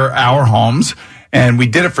track near our homes. And we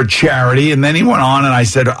did it for charity. And then he went on and I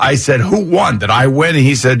said, who won? Did I win? And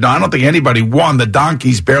he said, no, I don't think anybody won. The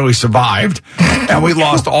donkeys barely survived. And we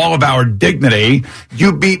lost all of our dignity.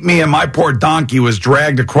 You beat me and my poor donkey was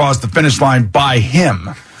dragged across the finish line by him.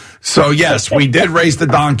 So, yes, we did race the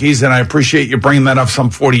donkeys. And I appreciate you bringing that up some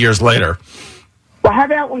 40 years later. Well, how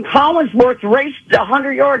about when Collinsworth raced the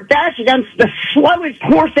 100-yard dash against the slowest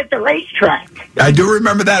horse at the racetrack? I do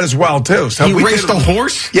remember that as well, too. So he raced a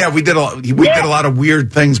horse? Yeah, we did a lot of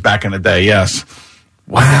weird things back in the day, yes.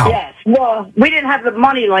 Wow. Yes. Well, we didn't have the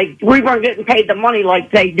money we weren't getting paid the money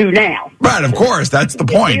like they do now. Right, of course. That's the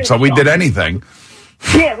point. So we did anything.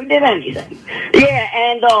 Yeah, we did anything. Yeah,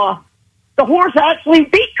 and the horse actually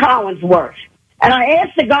beat Collinsworth. And I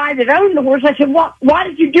asked the guy that owned the horse, I said, why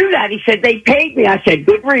did you do that? He said, they paid me. I said,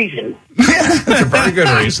 good reason. That's a very good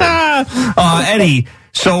reason. Eddie,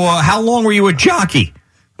 so how long were you a jockey?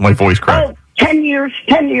 My voice cracked. 10 years.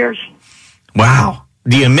 10 years. Wow.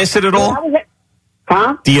 Do you miss it at all?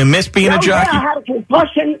 Huh? Do you miss being a jockey? Yeah, I had a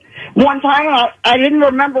concussion one time, and I didn't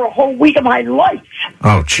remember a whole week of my life.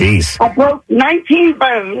 Oh, jeez. I broke 19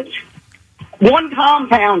 bones, 1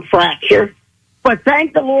 compound fracture, but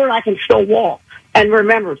thank the Lord I can still walk and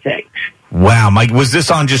remember things. Wow, Mike, was this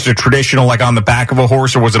on just a traditional, like on the back of a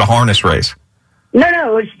horse, or was it a harness race?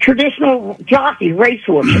 No, it was traditional jockey,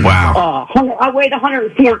 racehorse. Wow. I weighed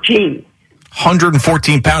 114.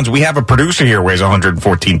 114 pounds. We have a producer here who weighs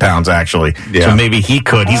 114 pounds, actually. Yeah. So maybe he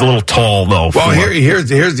could. He's a little tall, though. Well, here's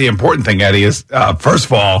the important thing, Eddie, is, first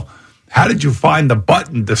of all, how did you find the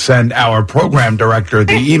button to send our program director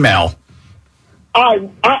the email?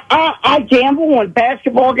 I gamble on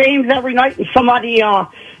basketball games every night, and somebody that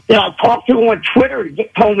I talked to on Twitter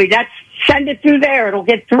told me send it through there, it'll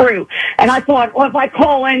get through. And I thought, well, if I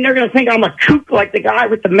call in, they're going to think I'm a kook like the guy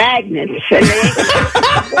with the magnets. And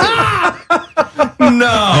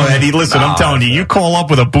No, Eddie, listen, I'm telling you, you call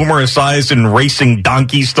up with a Boomer Esiason racing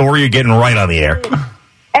donkey story, you're getting right on the air.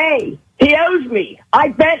 Hey, he owes me. I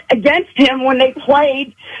bet against him when they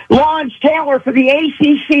played Lawrence Taylor for the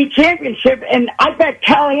ACC championship, and I bet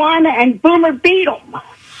Carolina and Boomer beat him.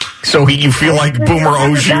 So you feel like Boomer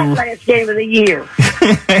owes you? Last game of the year.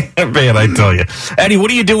 Man, I tell you. Eddie,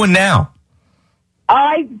 what are you doing now?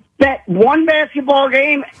 I bet 1 basketball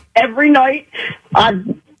game every night.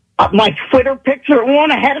 My Twitter picks are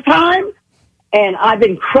on ahead of time, and I've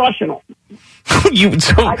been crushing them.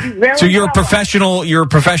 So you're a professional. You're a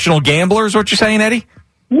professional gambler, is what you're saying, Eddie?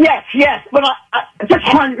 Yes, but I just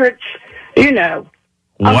hundreds. You know.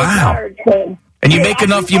 Wow. And you make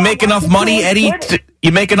enough. You make enough money, Eddie.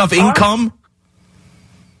 You make enough income.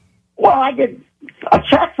 Well, I get a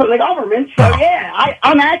check from the government, so yeah,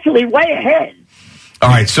 I'm actually way ahead. All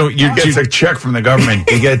right, so you get a check from the government.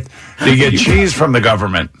 Do you get cheese from the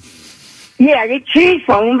government? Yeah, I get cheese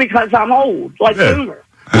from them because I'm old, like Boomer.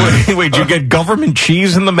 Wait, you get government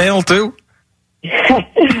cheese in the mail too?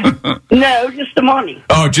 No, just the money.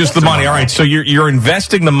 Oh, just the money. All right, so you're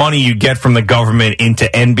investing the money you get from the government into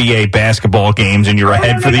NBA basketball games, and you're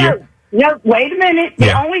ahead for the year? No, wait a minute.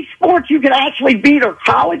 The only sports you can actually beat are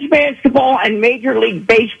college basketball and Major League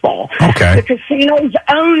Baseball. Okay. The casinos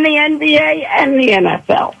own the NBA and the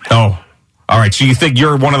NFL. Oh, all right. So you think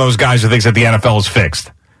you're one of those guys who thinks that the NFL is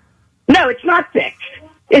fixed? No, it's not fixed.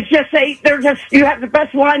 It's just you have the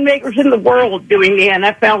best line makers in the world doing the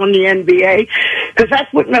NFL and the NBA because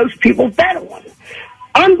that's what most people bet on.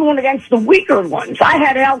 I'm going against the weaker ones. I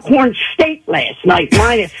had Alcorn State last night,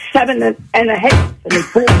 -7.5, and they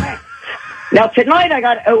pulled back. Now, tonight I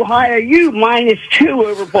got Ohio U -2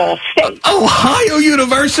 over Ball State. Ohio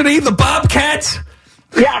University, the Bobcats?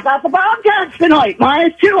 Yeah, I got the Bobcats tonight,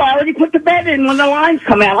 -2. I already put the bet in when the lines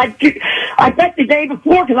come out. I bet the day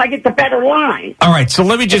before because I get the better line. All right, so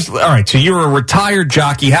so you're a retired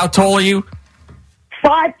jockey. How tall are you?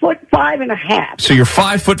 5'5.5". So you're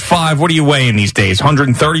 5'5". What are you weighing these days?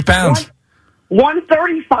 130 pounds?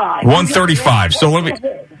 135. 135. So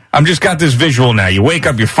I'm just got this visual now. You wake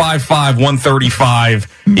up, you're 5'5", 135.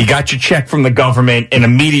 You got your check from the government, and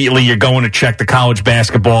immediately you're going to check the college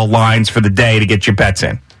basketball lines for the day to get your bets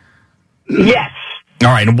in. Yes. All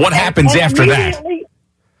right, and what happens after that?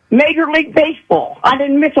 Major League Baseball. I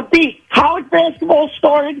didn't miss a beat. College basketball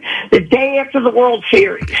started the day after the World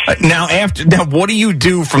Series. Now, what do you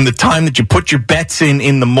do from the time that you put your bets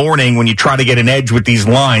in the morning when you try to get an edge with these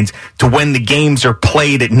lines to when the games are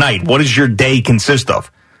played at night? What does your day consist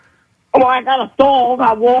of? Well, I got a dog.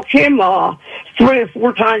 I walk him 3 or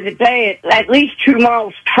 4 times a day, at least 2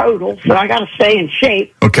 miles total, so I got to stay in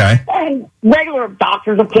shape. Okay. And regular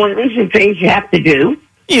doctor's appointments and things you have to do.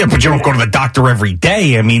 Yeah, but you don't go to the doctor every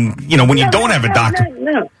day. I mean, when you don't have a doctor.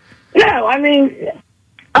 No, I mean,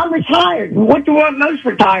 I'm retired. What do most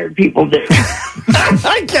retired people do?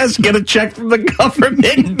 I guess get a check from the government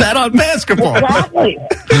and bet on basketball. Exactly.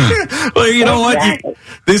 Well, you know what?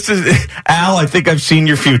 This is Al. I think I've seen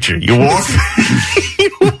your future. You walk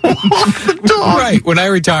Right. When I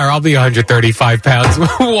retire, I'll be 135 pounds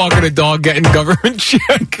walking a dog getting government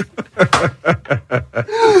check. Hey,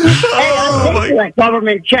 I'm paying that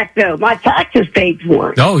government check, though. My taxes paid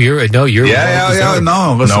for it. No, you're No,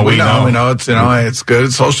 listen, we know it's good.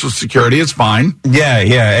 It's Social Security, it's fine. Yeah,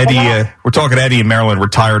 Eddie, we're talking to Eddie in Maryland,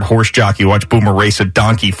 retired horse jockey, watched Boomer race a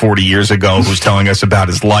donkey 40 years ago, who's telling us about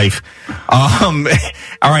his life. All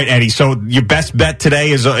right, Eddie, so your best bet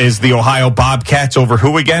today is the Ohio Bobcats over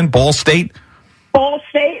who again? Ball State? Ball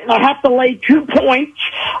State, and I have to lay 2 points.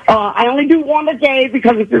 I only do one a day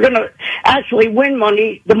because if you're going to actually win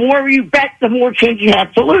money, the more you bet, the more chance you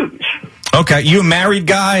have to lose. Okay, you a married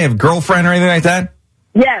guy, have a girlfriend or anything like that?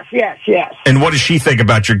 Yes. And what does she think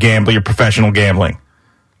about your professional gambling?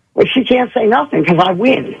 Well, she can't say nothing because I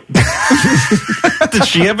win. Does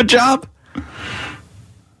she have a job?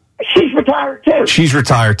 She's retired, too. She's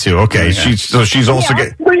retired, too. Okay, Yeah. she's also...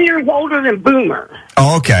 I'm 3 years older than Boomer.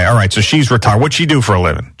 Oh, okay, all right, so she's retired. What'd she do for a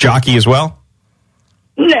living? Jockey as well?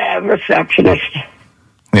 No, receptionist.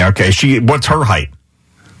 Yeah, okay. What's her height?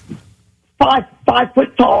 5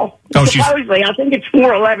 foot tall. Oh, she's... Supposedly, I think it's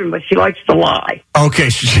 4'11", but she likes to lie.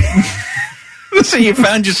 Okay, so you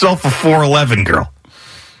found yourself a 4'11" girl.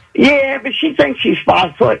 Yeah, but she thinks she's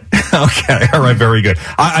 5 foot. Okay, all right, very good.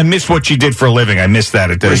 I missed what she did for a living. I missed that.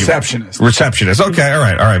 Receptionist. Okay, all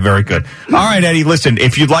right, very good. All right, Eddie, listen,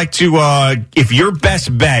 if you'd like to, if your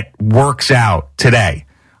best bet works out today,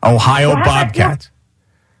 Ohio Bobcats.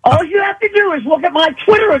 All you have to do is look at my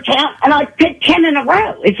Twitter account, and I picked 10 in a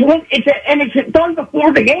row. It's done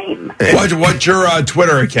before the game. What's your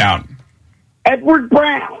Twitter account? Edward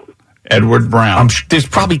Brown. Edward Brown. There's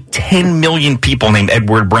probably 10 million people named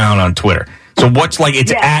Edward Brown on Twitter. So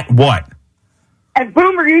at what? And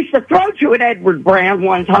Boomer used to throw to an Edward Brown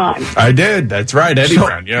one time. I did. That's right, Eddie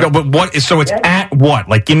Brown. Yeah. No, but what? So it's at what?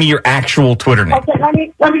 Like, give me your actual Twitter name.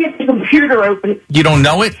 Okay, let me get the computer open. You don't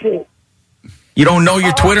know it? You don't know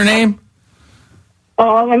your Twitter name?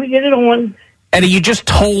 Let me get it on. Eddie, you just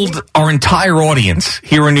told our entire audience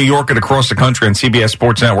here in New York and across the country on CBS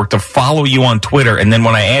Sports Network to follow you on Twitter, and then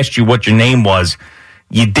when I asked you what your name was,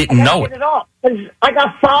 you didn't know it. Get it up, 'cause I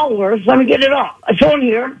got followers. Let me get it up. It's on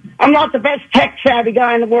here. I'm not the best tech-savvy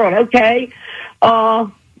guy in the world, okay?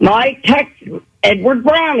 My tech, Edward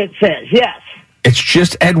Brown, it says, yes. It's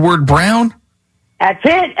just Edward Brown? That's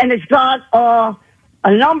it, and it's got a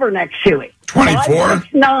number next to it. 24?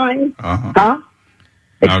 569.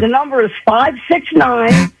 The number is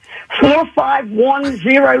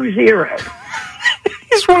 569-45100.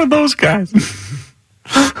 He's one of those guys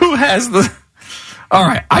who has the... All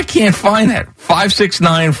right, I can't find that.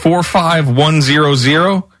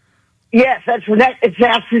 569-45100? Yes, that's what it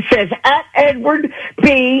says. At Edward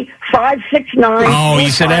B. 569. Oh,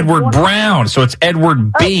 you said Edward Brown, so it's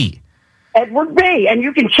Edward B. Edward B. And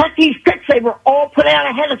you can check these pics. They were all put out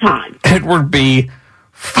ahead of time. Edward B.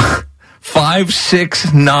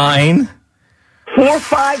 569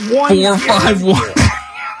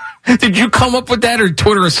 451. Did you come up with that, or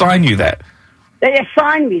Twitter assigned you that? They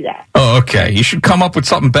assigned me that. Oh, okay. You should come up with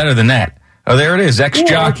something better than that. Oh, there it is.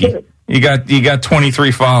 Ex-jockey. You got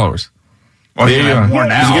 23 followers. Well, more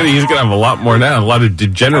now. He's gonna have a lot more now. A lot of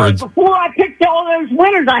degenerates. Before I picked all those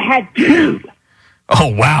winners, I had 2.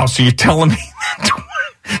 Oh, wow. So you're telling me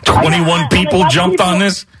 21 people jumped on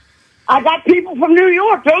this? I got people from New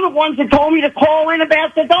York. They're the ones that told me to call in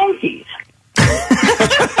about the donkeys.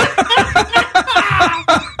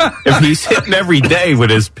 If he's hitting every day with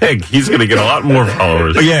his pick, he's going to get a lot more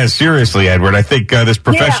followers. Yeah, seriously, Edward. I think this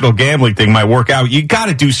professional gambling thing might work out. You got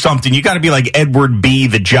to do something. You got to be like Edward B.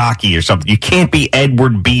 the jockey or something. You can't be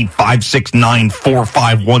Edward B.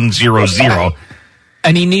 569-45100.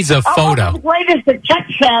 And he needs a photo. I was the greatest at tech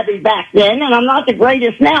savvy back then, and I'm not the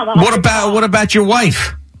greatest now. What about your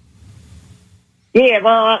wife? Yeah,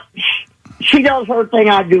 well, she does her thing,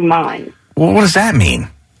 I do mine. Well, what does that mean?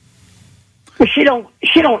 Well, she don't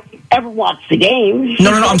ever watch the games.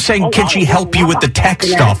 No. I'm saying, can she help you with the tech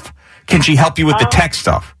stuff? Can she help you with the tech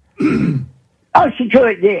stuff? Oh, she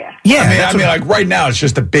could, yeah. Yeah, I mean, like right now, it's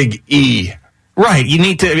just a big E. Right, you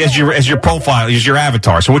need to, as your profile, as your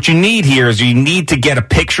avatar. So what you need here is you need to get a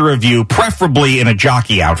picture of you, preferably in a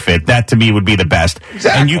jockey outfit. That, to me, would be the best.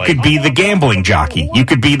 Exactly. And you could be the gambling jockey. You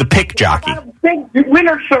could be the pick jockey. A big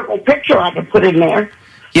winner circle picture I could put in there.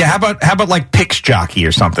 Yeah, how about like picks jockey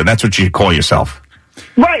or something? That's what you call yourself.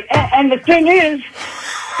 Right, and the thing is,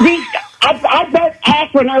 I bet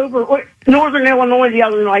Akron over Northern Illinois the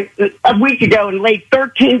other night, a week ago, and laid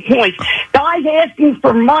 13 points. Guys asking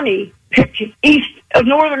for money, east of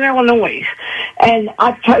Northern Illinois, and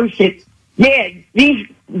I posted, yeah, these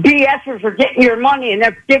BSers are getting your money and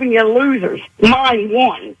they're giving you losers. Mine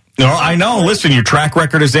won. No, I know. Listen, your track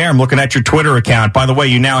record is there. I'm looking at your Twitter account. By the way,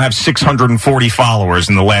 you now have 640 followers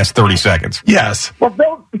in the last 30 seconds. Yes. Well,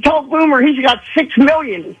 Bill told Boomer he's got 6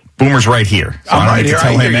 million. Boomer's right here. So I'm right here.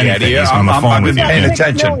 Tell him anything. He's on the phone with you. Paying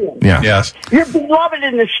attention. Yeah. Yes. You're beloved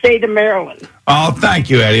in the state of Maryland. Oh,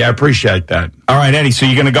 thank you, Eddie. I appreciate that. All right, Eddie, so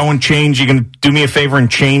you're going to go and change, you're going to do me a favor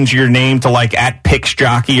and change your name to like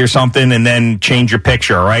 @PixJockey or something and then change your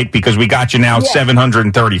picture, all right? Because we got you now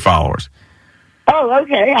 730 followers. Oh,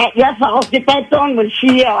 okay. Yes, I'll get that done when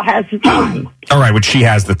she has the time. All right, when she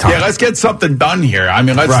has the time. Yeah, let's get something done here. I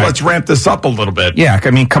mean, let's ramp this up a little bit. Yeah,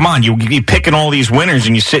 I mean, come on. You're picking all these winners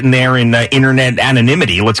and you're sitting there in internet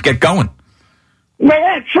anonymity. Let's get going. Well,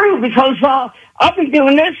 that's true, because I've been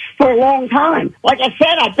doing this for a long time. Like I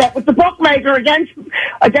said, I bet with the bookmaker against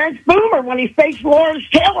Boomer when he faced Lawrence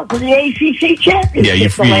Taylor for the ACC championship. Yeah, you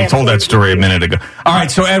told that story a minute ago. All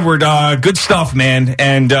right, so Edward, good stuff, man,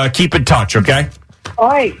 and keep in touch, okay? All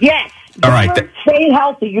right, yes. All right. Stay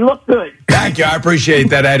healthy. You look good. Thank you. I appreciate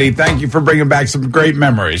that, Eddie. Thank you for bringing back some great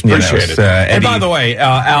memories. Appreciate it. And by the way,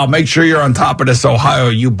 Al, make sure you're on top of this Ohio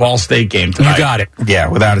U Ball State game tonight. You got it. Yeah,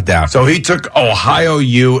 without a doubt. So he took Ohio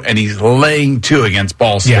U, and he's laying 2 against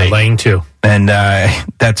Ball State. Yeah, laying 2. And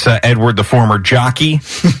that's Edward, the former jockey,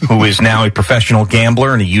 who is now a professional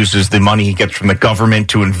gambler, and he uses the money he gets from the government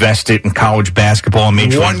to invest it in college basketball and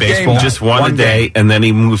Major League Baseball. Just one a day, and then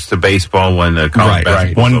he moves to baseball when college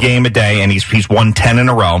basketball. One game a day, and he's won 10 in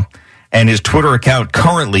a row. And his Twitter account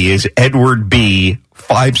currently is Edward B.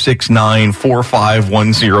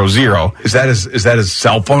 569-45100. Is that his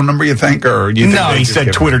cell phone number, you think? Or you think no, he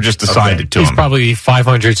said Twitter just assigned to him. He's probably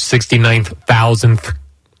 569,000th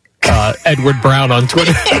Edward Brown on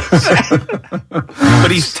Twitter.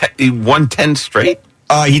 But he won 10 straight?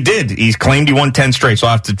 He did. He's claimed he won 10 straight, so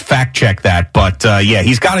I'll have to fact check that. But yeah,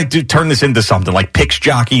 he's got to turn this into something like Picks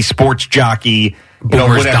Jockey, Sports Jockey,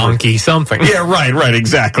 Boomer's Donkey, something. Yeah, right,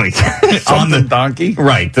 exactly. On the donkey?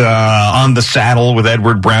 Right, on the saddle with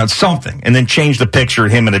Edward Brown, something. And then change the picture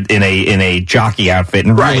of him in a jockey outfit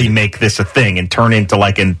and really make this a thing and turn into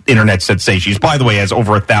like an internet sensation. He's, by the way, has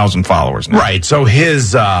over 1,000 followers now. Right, so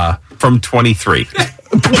his... from 23. We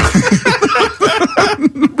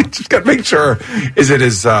just got to make sure. Is it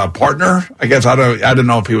his partner? I guess I don't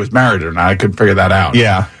know if he was married or not. I couldn't figure that out.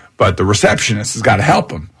 Yeah. But the receptionist has got to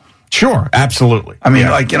help him. Sure, absolutely. I mean,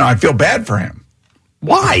 I feel bad for him.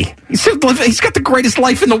 Why? He's got the greatest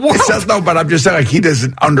life in the world. No, but I'm just saying, he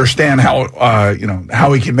doesn't understand how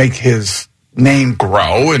how he can make his name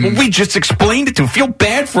grow. And we just explained it to him. Feel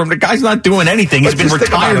bad for him. The guy's not doing anything. He's been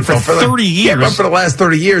retired for 30 years. Yeah, but for the last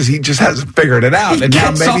 30 years, he just hasn't figured it out. He and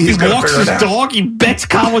gets now maybe up, he's he walks his out. dog, he bets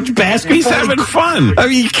college basketball. He's having fun. Are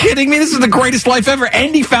you kidding me? This is the greatest life ever.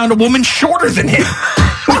 And he found a woman shorter than him,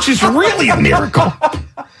 which is really a miracle.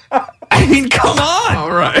 I mean, come on.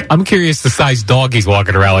 All right. I'm curious the size dog he's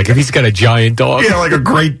walking around. Like, if he's got a giant dog. Yeah, like a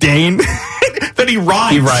Great Dane. That he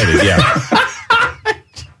rides. He rides it, yeah.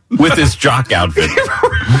 With his jock outfit.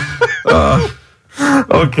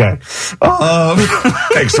 Okay.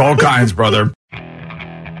 Takes all kinds, brother.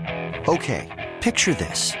 Okay, picture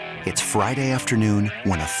this. It's Friday afternoon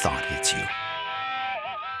when a thought hits you.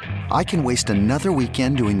 I can waste another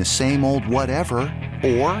weekend doing the same old whatever,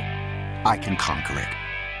 or I can conquer it.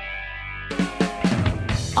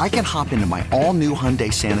 I can hop into my all-new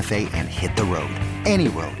Hyundai Santa Fe and hit the road. Any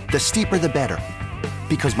road. The steeper, the better.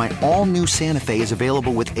 Because my all-new Santa Fe is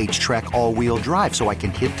available with H-Track all-wheel drive, so I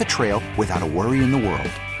can hit the trail without a worry in the world.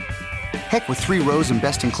 Heck, with 3 rows and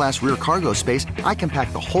best-in-class rear cargo space, I can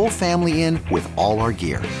pack the whole family in with all our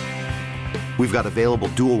gear. We've got available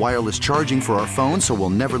dual wireless charging for our phones, so we'll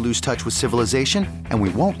never lose touch with civilization, and we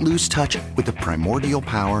won't lose touch with the primordial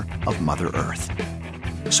power of Mother Earth.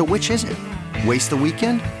 So which is it? Waste the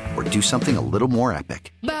weekend or do something a little more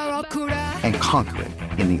epic? And conquer it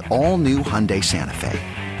in the all-new Hyundai Santa Fe.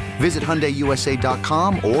 Visit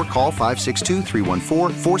HyundaiUSA.com or call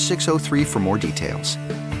 562-314-4603 for more details.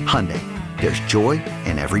 Hyundai, there's joy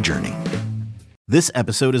in every journey. This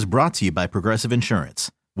episode is brought to you by Progressive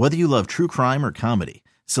Insurance. Whether you love true crime or comedy,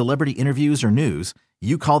 celebrity interviews or news,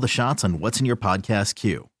 you call the shots on what's in your podcast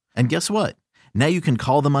queue. And guess what? Now you can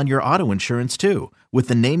call them on your auto insurance too with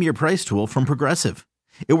the Name Your Price tool from Progressive.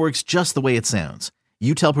 It works just the way it sounds.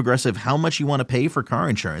 You tell Progressive how much you want to pay for car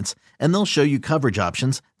insurance, and they'll show you coverage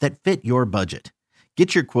options that fit your budget.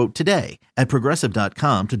 Get your quote today at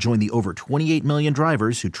Progressive.com to join the over 28 million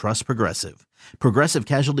drivers who trust Progressive. Progressive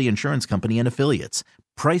Casualty Insurance Company and Affiliates.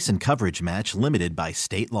 Price and coverage match limited by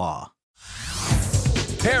state law.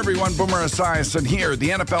 Hey everyone, Boomer Esiason here. The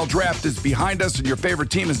NFL draft is behind us and your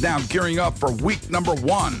favorite team is now gearing up for week number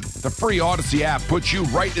 1. The free Odyssey app puts you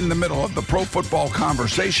right in the middle of the pro football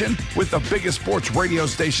conversation with the biggest sports radio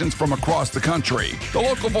stations from across the country. The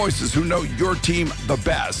local voices who know your team the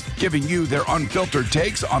best, giving you their unfiltered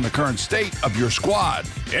takes on the current state of your squad.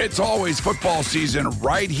 It's always football season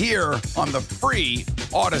right here on the free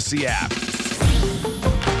Odyssey app.